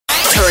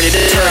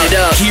turn it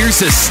up.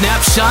 Here's a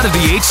snapshot of the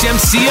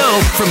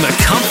HMCO from the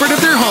comfort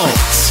of their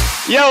homes.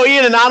 Yo,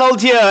 Ian and Arnold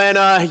here,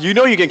 and you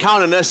know you can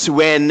count on us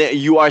when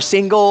you are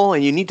single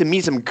and you need to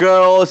meet some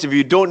girls. If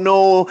you don't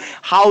know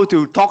how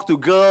to talk to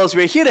girls,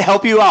 we're here to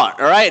help you out,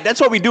 all right?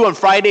 That's what we do on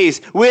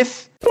Fridays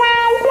with...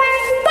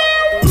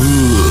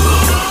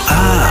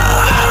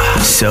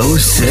 So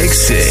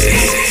sexy.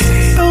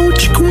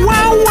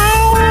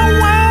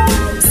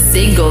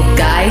 Single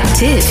guy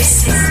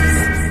tips.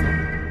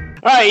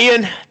 All right,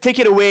 Ian, take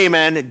it away,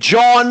 man.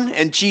 John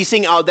and Chi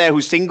Sing out there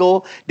who's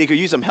single, they could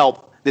use some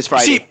help this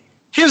Friday. See,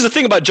 here's the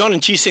thing about John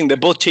and Chi Sing. They're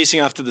both chasing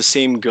after the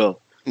same girl.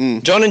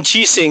 John and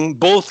Chi Sing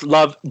both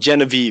love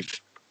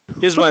Genevieve.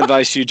 Here's my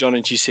advice to you, John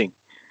and Chi Sing.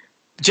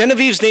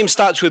 Genevieve's name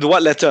starts with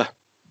what letter?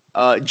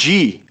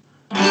 G.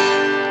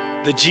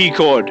 The G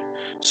chord.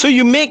 So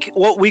you make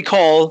what we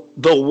call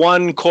the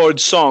one chord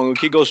song.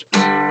 Okay, it goes...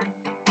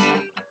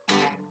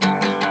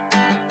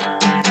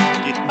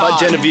 But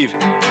Genevieve.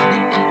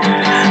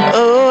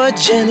 Oh,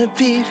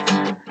 Genevieve,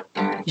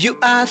 you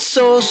are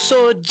so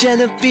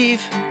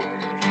Genevieve.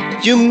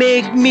 You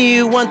make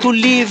me want to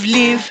live.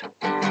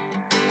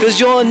 Cause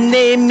your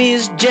name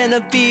is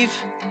Genevieve.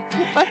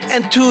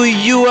 And to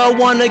you I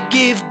wanna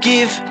give.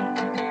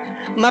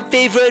 My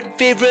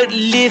favorite,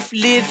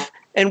 live.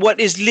 And what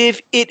is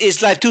live? It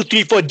is life. 2,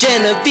 3, 4,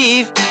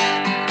 Genevieve.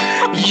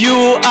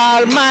 You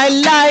are my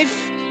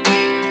life.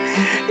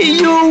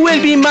 You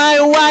will be my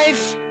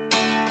wife.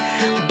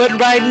 But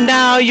right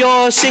now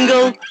you're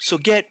single, so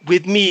get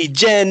with me,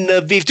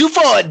 Genevieve. 2,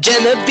 4,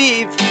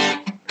 Genevieve.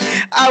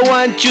 I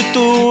want you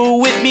to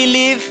with me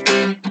live.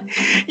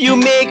 You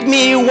make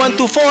me want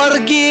to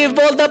forgive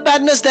all the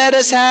badness that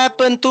has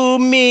happened to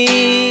me.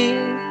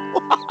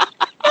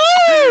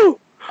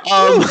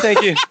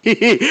 Thank you.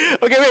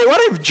 Okay, wait,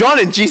 what if John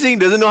and Chi Sing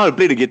doesn't know how to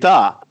play the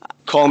guitar?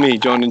 Call me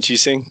John and Chi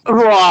Sing.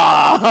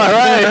 Wow, all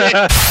right.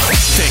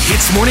 The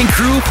Hits Morning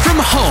Crew from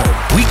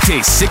home.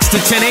 Weekdays 6 to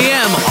 10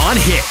 a.m. on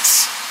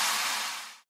Hits.